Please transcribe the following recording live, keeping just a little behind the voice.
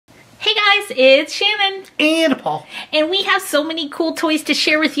guys, it's Shannon. And Paul. And we have so many cool toys to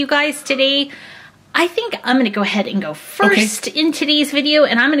share with you guys today. I think I'm going to go ahead and go first in today's video.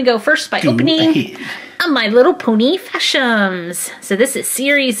 And I'm going to go first by opening my Little Pony Fashums. So this is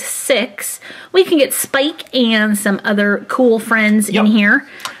Series 6. We can get Spike and some other cool friends in here.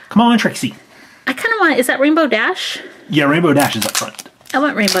 Come on, Trixie. I kind of want, is that Rainbow Dash? Yeah, Rainbow Dash is up front. I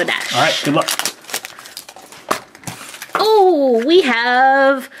want Rainbow Dash. All right, good luck. Oh, we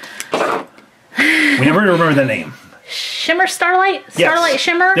have... We never remember the name. Shimmer Starlight? Yes. Starlight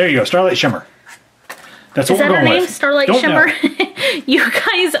Shimmer? There you go, Starlight Shimmer. That's what we're going with. Is that her name? Starlight Don't Shimmer? You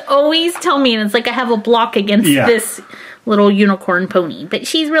guys always tell me, and it's like I have a block against this little unicorn pony. But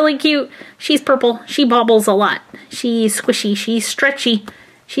she's really cute. She's purple. She bobbles a lot. She's squishy. She's stretchy.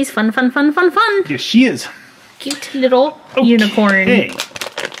 She's fun, fun, fun, fun, fun. Yes, she is. Cute little unicorn. Hey,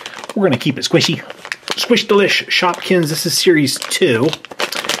 we're going to keep it squishy. Squish-Dee-Lish Shopkins. This is Series 2.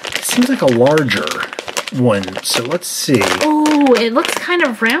 It seems like a larger one, so let's see. Oh, it looks kind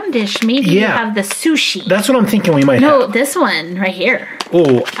of roundish. Maybe you have the sushi. That's what I'm thinking we might have. No, this one right here.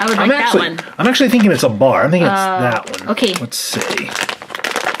 Oh, I would like that one. I'm actually thinking it's a bar. I'm thinking it's that one. Okay. Let's see.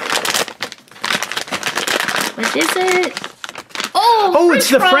 What is it? Oh, it's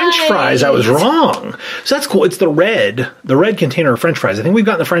the French fries. I was wrong. So that's cool. It's the red container of French fries. I think we've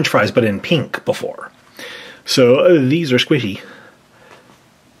gotten the French fries, but in pink before. So these are squishy.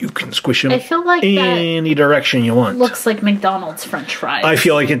 You can squish them I feel like any direction you want. Looks like McDonald's French fries. I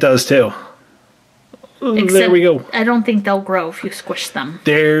feel like it does too. Except there we go. I don't think they'll grow if you squish them.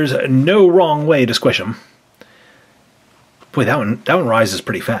 There's no wrong way to squish them. Boy, that one rises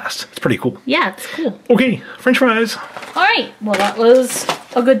pretty fast. It's pretty cool. Yeah, it's cool. Okay, French fries. All right. Well, that was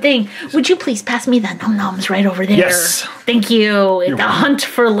a good thing. Would you please pass me the Noms right over there? Yes. Thank you. The hunt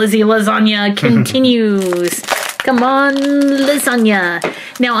for Lizzie Lasagna continues. Come on, lasagna.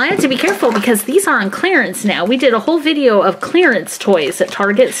 Now, I have to be careful because these are on clearance now. We did a whole video of clearance toys at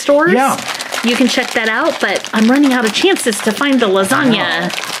Target stores. Yeah. You can check that out, but I'm running out of chances to find the lasagna.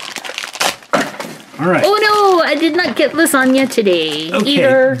 All right. Oh, no, I did not get lasagna today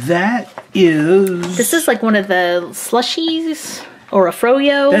either. That is... This is like one of the slushies or a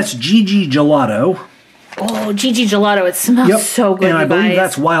froyo. That's Gigi Gelato. Oh, Gigi Gelato. It smells so good, and I believe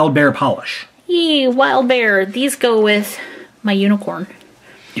that's Wild Bear Polish. Yee, Wild Bear. These go with my unicorn.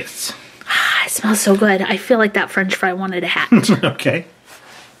 Yes. Ah, it smells so good. I feel like that French fry wanted a hat. Okay.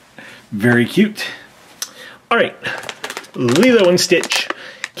 Very cute. All right. Lilo and Stitch.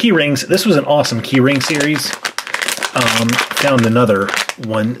 Key rings. This was an awesome key ring series. Found another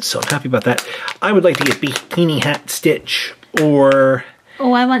one, so I'm happy about that. I would like to get Bikini Hat Stitch or...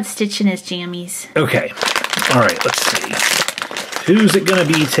 Oh, I want Stitch in his jammies. Okay. All right, let's see. Who's it going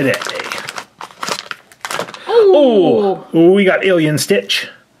to be today? Oh, we got Alien Stitch.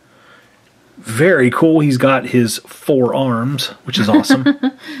 Very cool. He's got his 4 arms, which is awesome.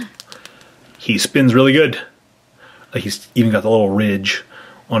 He spins really good. He's even got the little ridge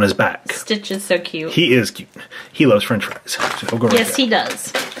on his back. Stitch is so cute. He is cute. He loves French fries. So he'll go right there. He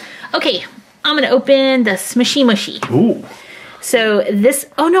does. Okay, I'm going to open the Smooshy Mushy. Ooh. So this,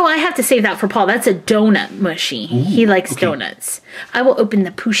 oh no, I have to save that for Paul. That's a donut mushy. Ooh, he likes donuts. I will open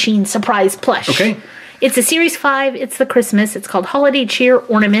the Pusheen Surprise Plush. Okay. It's a Series 5. It's the Christmas. It's called Holiday Cheer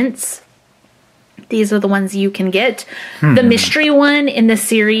Ornaments. These are the ones you can get. The mystery one in this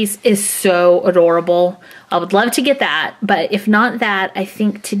series is so adorable. I would love to get that. But if not that, I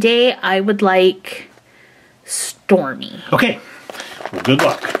think today I would like Stormy. Okay. Well, good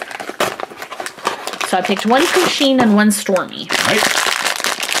luck. So I picked one Pusheen and one Stormy. All right.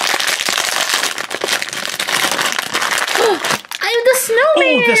 Snowman.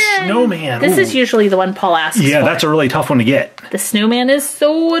 Oh, the snowman. This is usually the one Paul asks for. Yeah, that's a really tough one to get. The snowman is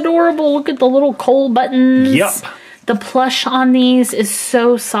so adorable. Look at the little coal buttons. Yep. The plush on these is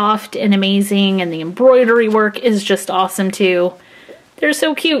so soft and amazing, and the embroidery work is just awesome too. They're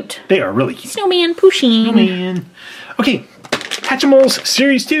so cute. They are really cute. Snowman Pusheen. Snowman. Okay, Hatchimals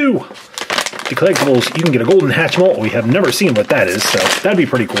Series 2. The collectibles, you can get a golden Hatchimal. We have never seen what that is, so that'd be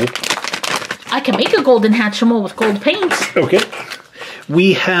pretty cool. I can make a golden Hatchimal with gold paint. Okay.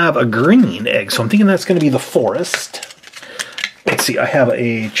 We have a green egg, so I'm thinking that's going to be the forest. Let's see, I have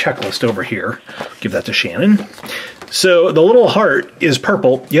a checklist over here. Give that to Shannon. So the little heart is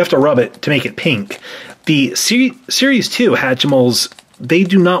purple. You have to rub it to make it pink. The Series 2 Hatchimals, they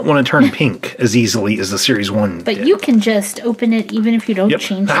do not want to turn pink as easily as the Series 1 But did. you can just open it even if you don't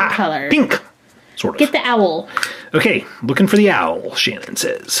change the color. Pink! Sort of. Get the owl. Okay, looking for the owl, Shannon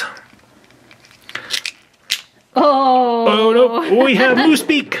says. Oh no, we have Moose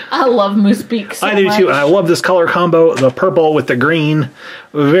Beak. I love Moose Beak so I do much. too, and I love this color combo, the purple with the green.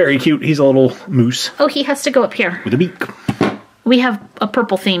 Very cute. He's a little moose. Oh, he has to go up here. With a beak. We have a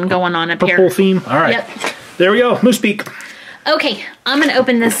purple theme going on up here. Purple theme? All right. Yep. There we go, Moose Beak. Okay, I'm going to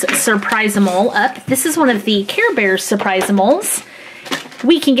open this Surprise-a-Mole up. This is one of the Care Bears Surprise-a-Moles.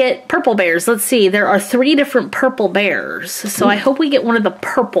 We can get purple bears. Let's see. There are 3 different purple bears. So I hope we get one of the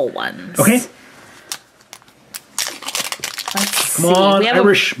purple ones. Okay. Let's Come see. on, We have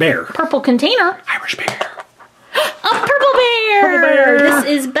Irish bear. purple container. Irish bear. A purple bear! Purple bear. This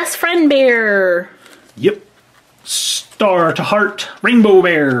is Best Friend Bear. Yep. Star to heart, rainbow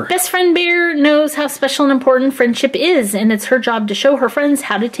bear. Best Friend Bear knows how special and important friendship is, and it's her job to show her friends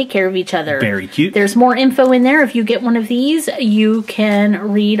how to take care of each other. Very cute. There's more info in there. If you get one of these, you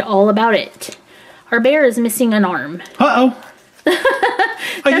can read all about it. Our bear is missing an arm. Uh-oh.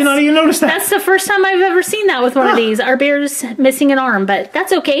 I did not even notice that. That's the first time I've ever seen that with one of these. Our bear's missing an arm, but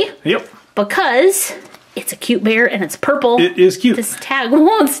that's okay. Yep. Because it's a cute bear and it's purple. It is cute. This tag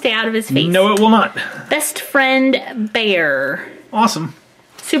won't stay out of his face. No, it will not. Best Friend Bear. Awesome.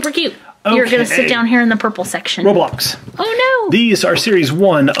 Super cute. You're going to sit down here in the purple section. Roblox. Oh, no. These are series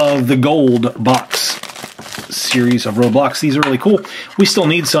 1 of the gold box series of Roblox. These are really cool. We still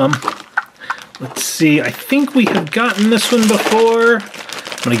need some. Let's see. I think we have gotten this one before.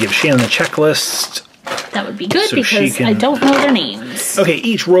 I'm going to give Shannon a checklist. That would be good So because I don't know their names. Okay,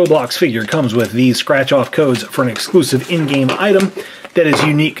 each Roblox figure comes with these scratch-off codes for an exclusive in-game item that is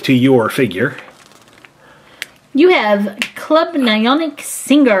unique to your figure. You have Club Nionic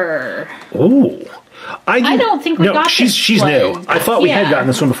Singer. Oh. I don't think we got this she's one. new. I thought we had gotten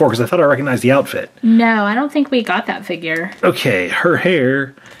this one before because I thought I recognized the outfit. No, I don't think we got that figure. Okay, her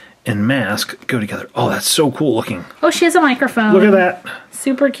hair and mask go together. Oh, that's so cool looking. Oh, she has a microphone. Look at that.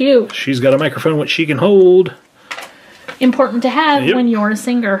 Super cute. She's got a microphone which she can hold. Important to have when you're a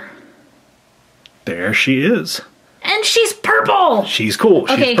singer. There she is. And she's purple! She's cool.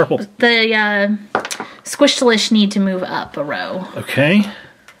 She's okay, purple. The Squish-Dee-Lish need to move up a row. Okay.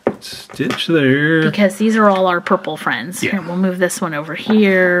 Stitch there. Because these are all our purple friends. Yeah. Here, we'll move this one over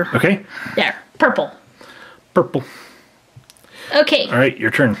here. Okay. There. Purple. Purple. Okay. All right,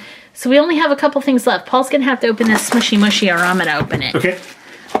 your turn. So we only have a couple things left. Paul's going to have to open this Smooshy Mushy or I'm going to open it. Okay.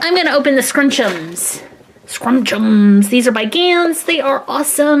 I'm going to open the Scrumchums. Scrumchums. These are by Gans. They are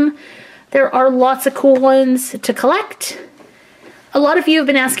awesome. There are lots of cool ones to collect. A lot of you have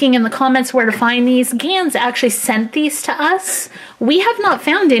been asking in the comments where to find these. Gans actually sent these to us. We have not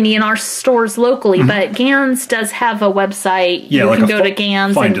found any in our stores locally, but Gans does have a website. Yeah, you like can go to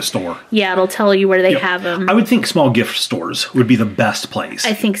Gans. Find a store. Yeah, it'll tell you where they have them. I would think small gift stores would be the best place.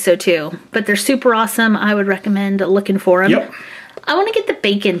 I think so too. But they're super awesome. I would recommend looking for them. Yep. I want to get the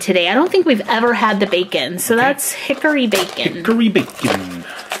bacon today. I don't think we've ever had the bacon. So that's hickory bacon. Hickory bacon.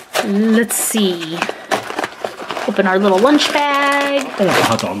 Let's see. Open our little lunch bag. I like the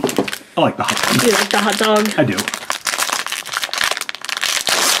hot dog. I like the hot dog. You like the hot dog? I do.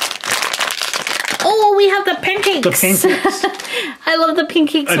 Oh, we have the pancakes. The pancakes. I love the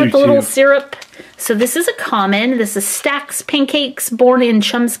pancakes I with do the little too. syrup. So this is a common. This is Stack's Pancakes, born in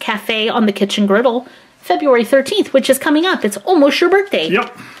Chum's Cafe on the kitchen griddle, February 13th, which is coming up. It's almost your birthday.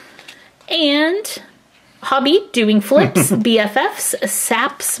 Yep. And Hobby doing flips, BFFs,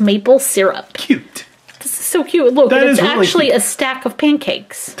 Saps Maple Syrup. Cute. This is so cute. Look, That it's is really actually cute. a stack of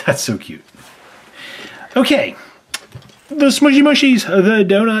pancakes. That's so cute. Okay. The Smooshy Mushies, the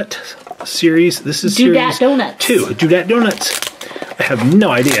donut series. This is Do series Dat Donuts. 2. Do Dat Donuts. I have no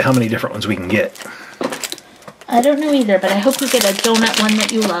idea how many different ones we can get. I don't know either, but I hope you get a donut one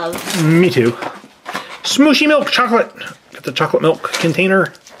that you love. Me too. Smooshy milk chocolate. Got the chocolate milk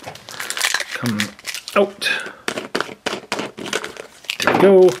container. Come out. There we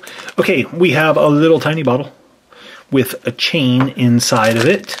go. Okay, we have a little tiny bottle with a chain inside of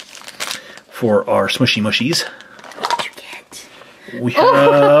it for our Smooshy Mushies. What did you get? We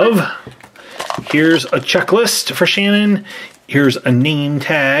have, here's a checklist for Shannon. Here's a name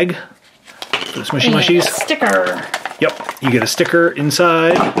tag for the Smooshy And a Mushies. sticker. Yep, you get a sticker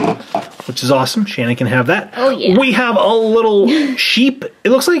inside, which is awesome. Shannon can have that. Oh, yeah. We have a little sheep. It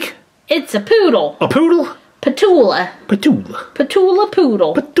looks like It's a poodle. a poodle. Patoola. Patoola. Patoola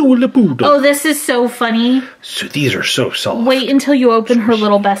poodle. Patoola poodle. Oh, this is so funny. So these are so soft. Wait until you open her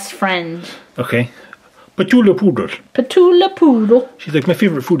little best friend. Okay. Patoola poodle. Patoola poodle. She's like, my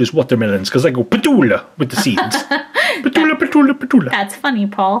favorite food is watermelons because I go patoola with the seeds. Patoola, patoola, patoola. That's funny,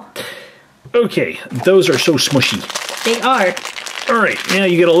 Paul. Okay, those are so smushy. They are. All right, now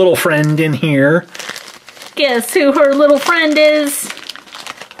you get a little friend in here. Guess who her little friend is?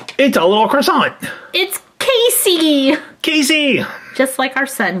 It's a little croissant. It's Casey. Casey. Casey! Just like our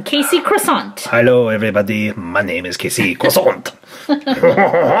son, Casey Croissant. Hello, everybody. My name is Casey Croissant.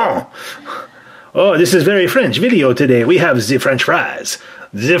 Oh, this is very French video today. We have the French fries,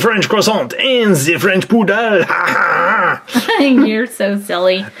 the French croissant, and the French poodle. You're so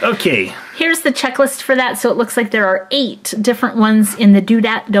silly. Okay. Here's the checklist for that. So it looks like there are 8 different ones in the Do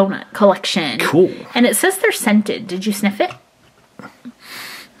Dat Donut collection. Cool. And it says they're scented. Did you sniff it?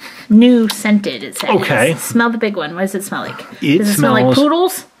 New scented, it says. Okay. Smell the big one. What does it smell like? Does it smell like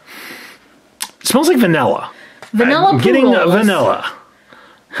poodles? It smells like vanilla. Vanilla I'm poodles. getting vanilla.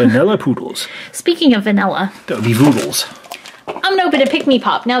 Vanilla poodles. Speaking of vanilla. That would be voodles. I'm going to open a Pikmi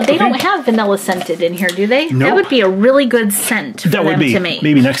Pop. Now, they don't have vanilla scented in here, do they? Nope. That would be a really good scent for them to make.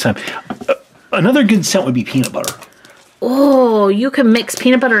 Maybe next time. Another good scent would be peanut butter. Oh, you can mix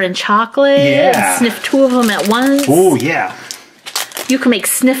peanut butter and chocolate. Yeah. And sniff 2 of them at once. Oh, yeah. You can make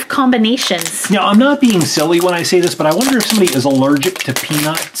sniff combinations. Now, I'm not being silly when I say this, but I wonder if somebody is allergic to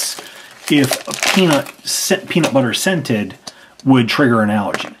peanuts, if peanut butter scented would trigger an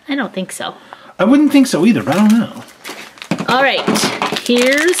allergy. I don't think so. I wouldn't think so either, but I don't know. All right,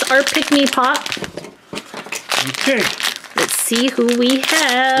 here's our Pikmi Pop. Okay. Let's see who we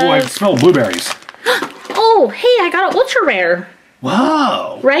have. Oh, I smell blueberries. Oh, hey, I got an ultra rare.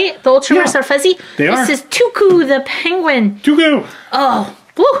 Wow. Right? The ultra rares are fuzzy. They are. This is Tuku the penguin. Tuku. Oh,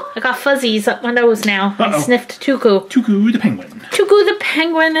 woo, I got fuzzies up my nose now. I sniffed Tuku. Tuku the penguin. Tuku the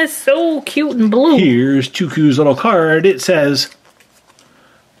penguin is so cute and blue. Here's Tuku's little card. It says,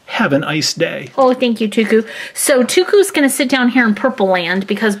 "Have a nice day." Oh, thank you, Tuku. So Tuku's going to sit down here in Purple Land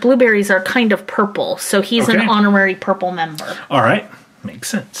because blueberries are kind of purple. So he's an honorary purple member. All right. Makes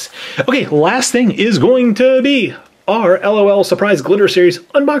sense. Okay, last thing is going to be our LOL Surprise Glitter Series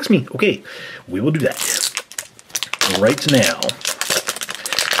Unbox Me. Okay, we will do that right now.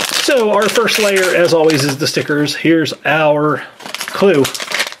 So our first layer, as always, is the stickers. Here's our clue.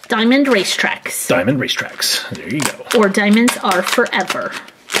 Diamond Racetracks. Diamond Racetracks. There you go. Or Diamonds Are Forever.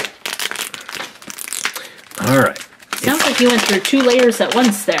 All right. Sounds like you went through 2 layers at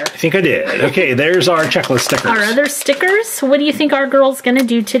once there. I think I did. Okay, there's our checklist stickers. Our other stickers. What do you think our girl's going to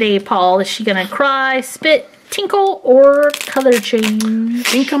do today, Paul? Is she going to cry, spit, tinkle, or color change? I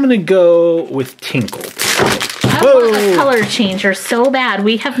think I'm going to go with tinkle. I want a color changer so bad.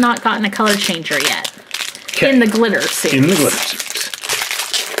 We have not gotten a color changer yet. In the glitter series. In the glitter series.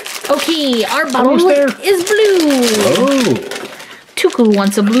 Okay, our bottle is blue. Oh. Tuku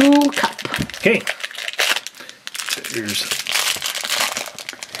wants a blue cup. Okay. Here's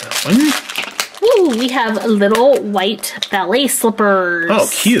that one. Ooh, we have little white ballet slippers. Oh,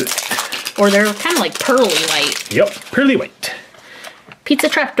 cute. Or they're kind of like pearly white. Yep, pearly white. Pizza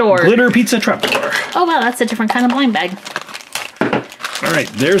trapdoor. Glitter pizza trapdoor. Oh, wow, that's a different kind of blind bag. All right,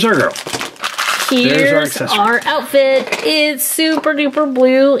 there's our girl. Here's our outfit. It's super duper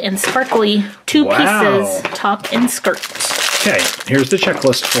blue and sparkly. 2 pieces, top and skirt. Okay, here's the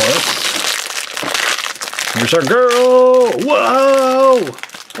checklist for us. Here's our girl. Whoa!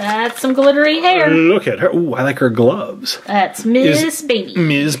 That's some glittery hair. Look at her. Ooh, I like her gloves. That's Ms. Baby.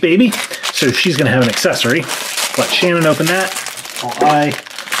 Ms. Baby. So she's going to have an accessory. Let Shannon open that while I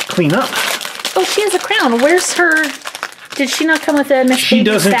clean up. Oh, she has a crown. Where's her... Did she not come with a Miss Baby sash? She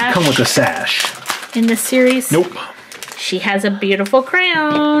doesn't come with a sash. In this series? Nope. She has a beautiful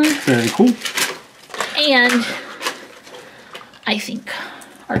crown. Very cool. And I think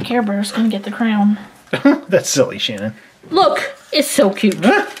our Care Bear's going to get the crown. That's silly, Shannon. Look, it's so cute.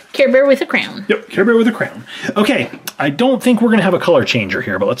 Care Bear with a crown. Yep, Care Bear with a crown. Okay, I don't think we're going to have a color changer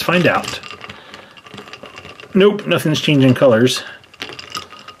here, but let's find out. Nope, nothing's changing colors.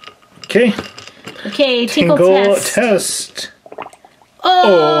 Okay. Okay, tinkle test.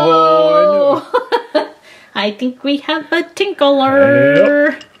 Oh! No. I think we have a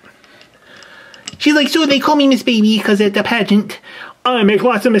tinkler. Yep. She's like, so they call me Miss Baby because at the pageant, I make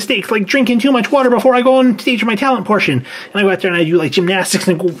lots of mistakes, like drinking too much water before I go on stage for my talent portion. And I go out there and I do like gymnastics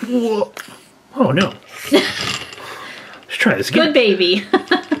and go, whoa. Oh no. Let's try this again. Good baby.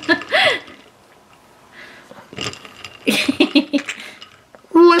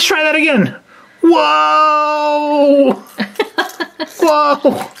 Let's try that again. Whoa!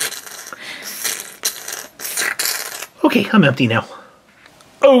 Whoa! Okay, I'm empty now.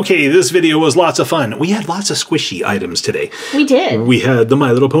 Okay, this video was lots of fun. We had lots of squishy items today. We did. We had the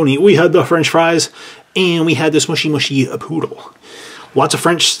My Little Pony, we had the French fries, and we had the Smooshy Mushy poodle. Lots of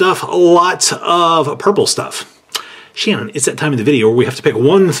French stuff, lots of purple stuff. Shannon, it's that time of the video where we have to pick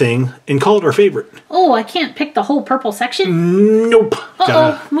one thing and call it our favorite. Oh, I can't pick the whole purple section? Nope.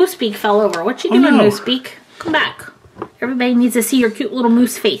 Uh-oh, Moosebeak fell over. What you doing, Moosebeak? Come back. Everybody needs to see your cute little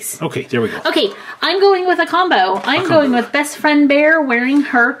moose face. Okay, there we go. Okay, I'm going with a combo. I'm going with Best Friend Bear wearing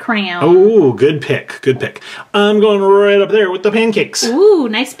her crown. Oh, good pick. Good pick. I'm going right up there with the pancakes. Ooh,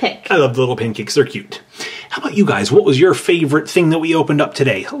 nice pick. I love the little pancakes. They're cute. How about you guys? What was your favorite thing that we opened up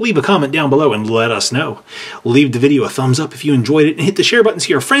today? Leave a comment down below and let us know. Leave the video a thumbs up if you enjoyed it and hit the share button so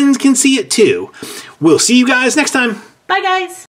your friends can see it too. We'll see you guys next time. Bye, guys.